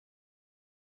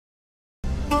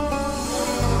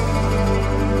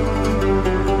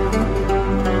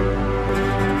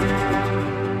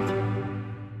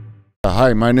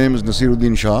Hi, my name is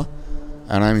Naseeruddin Shah,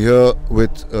 and I'm here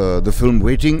with the film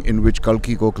Waiting, in which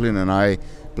Kalki Koechlin and I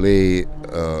play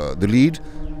the lead.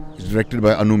 It's directed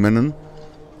by Anu Menon.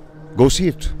 Go see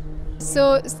it.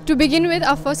 So, to begin with,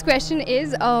 our first question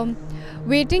is,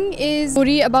 Waiting is a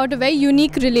story about a very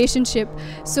unique relationship.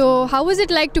 So, how was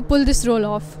it like to pull this role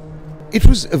off? It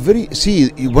was a very,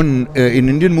 in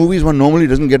Indian movies one normally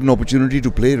doesn't get an opportunity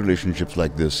to play relationships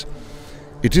like this.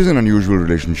 It is an unusual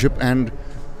relationship, and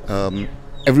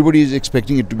everybody is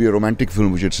expecting it to be a romantic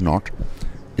film, which it's not.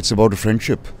 It's about a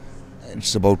friendship.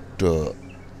 It's about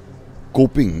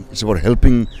coping. It's about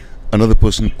helping another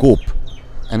person cope.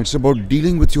 And it's about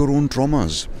dealing with your own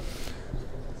traumas.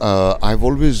 I've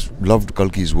always loved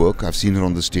Kalki's work. I've seen her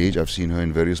on the stage. I've seen her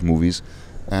in various movies.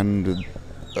 And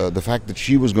the fact that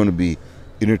she was going to be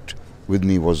in it with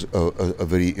me was a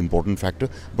very important factor.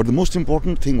 But the most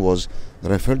important thing was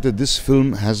that I felt that this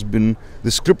film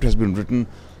the script has been written,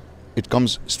 it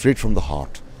comes straight from the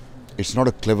heart. It's not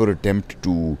a clever attempt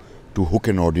to hook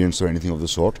an audience or anything of the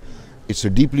sort. It's a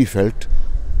deeply felt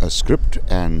script,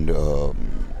 and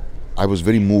I was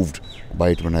very moved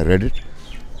by it when I read it.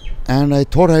 And I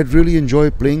thought I'd really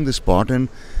enjoy playing this part, and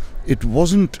it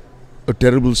wasn't a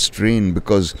terrible strain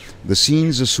because the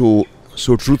scenes are so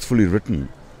truthfully written.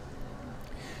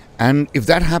 And if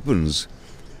that happens,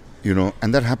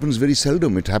 and that happens very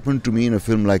seldom. It happened to me in a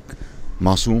film like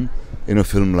Masoom, in a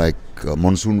film like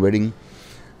Monsoon Wedding,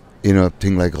 in a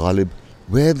thing like Ghalib,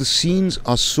 where the scenes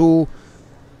are so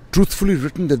truthfully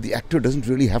written that the actor doesn't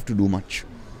really have to do much.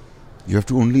 You have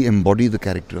to only embody the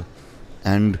character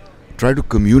and try to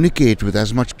communicate with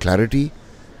as much clarity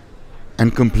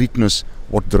and completeness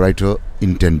what the writer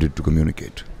intended to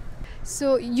communicate.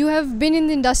 So, you have been in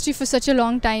the industry for such a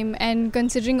long time, and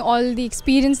considering all the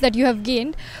experience that you have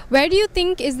gained, where do you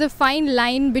think is the fine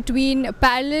line between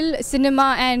parallel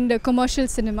cinema and commercial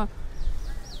cinema?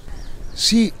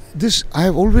 See, I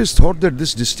have always thought that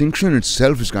this distinction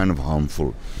itself is kind of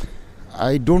harmful.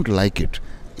 I don't like it.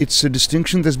 It's a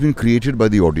distinction that's been created by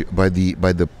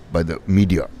the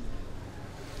media.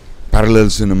 Parallel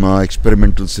cinema,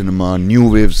 experimental cinema,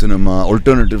 new wave cinema,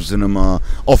 alternative cinema,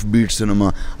 offbeat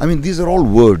cinema. I mean, these are all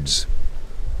words.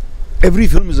 Every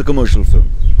film is a commercial film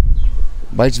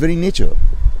by its very nature.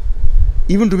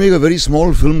 Even to make a very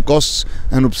small film costs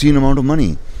an obscene amount of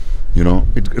money.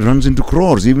 It runs into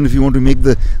crores, even if you want to make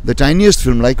the tiniest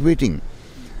film like Waiting.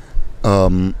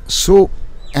 And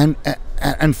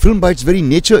film by its very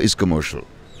nature is commercial.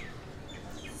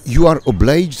 You are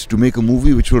obliged to make a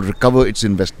movie which will recover its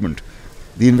investment.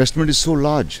 The investment is so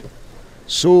large.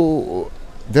 So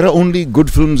there are only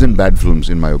good films and bad films,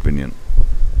 in my opinion.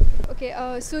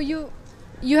 Okay, so you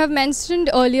have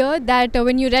mentioned earlier that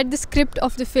when you read the script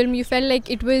of the film, you felt like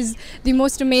it was the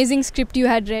most amazing script you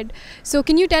had read. So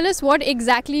can you tell us what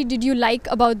exactly did you like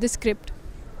about the script?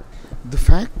 The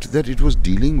fact that it was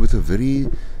dealing with a very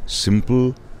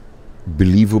simple,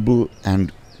 believable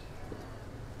and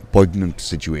poignant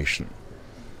situation.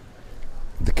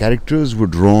 The characters were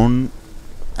drawn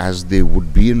as they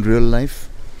would be in real life.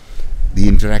 The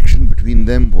interaction between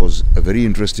them was a very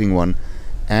interesting one,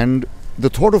 and the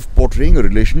thought of portraying a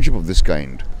relationship of this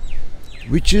kind,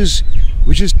 which is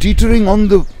teetering on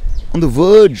the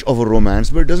verge of a romance,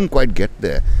 but it doesn't quite get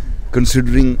there,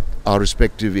 considering our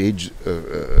respective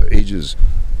ages.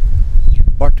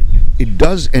 But it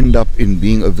does end up in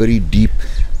being a very deep.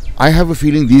 I have a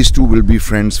feeling these two will be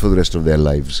friends for the rest of their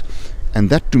lives,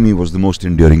 and that to me was the most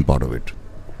endearing part of it.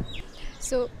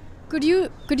 So, could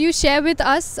you share with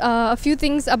us a few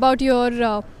things about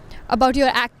your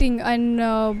acting, and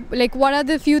like what are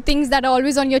the few things that are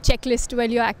always on your checklist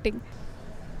while you're acting?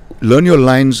 Learn your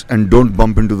lines and don't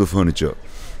bump into the furniture.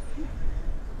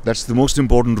 That's the most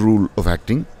important rule of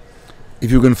acting.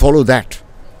 If you can follow that,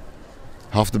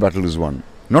 half the battle is won.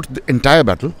 Not the entire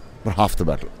battle, but half the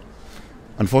battle.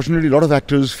 Unfortunately, a lot of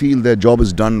actors feel their job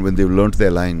is done when they've learnt their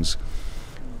lines.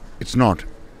 It's not.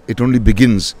 It only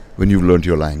begins when you've learnt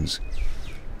your lines.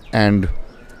 And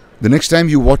the next time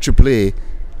you watch a play,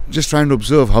 just try and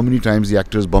observe how many times the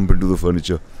actors bump into the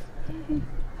furniture.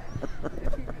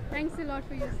 Thanks a lot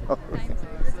for your time.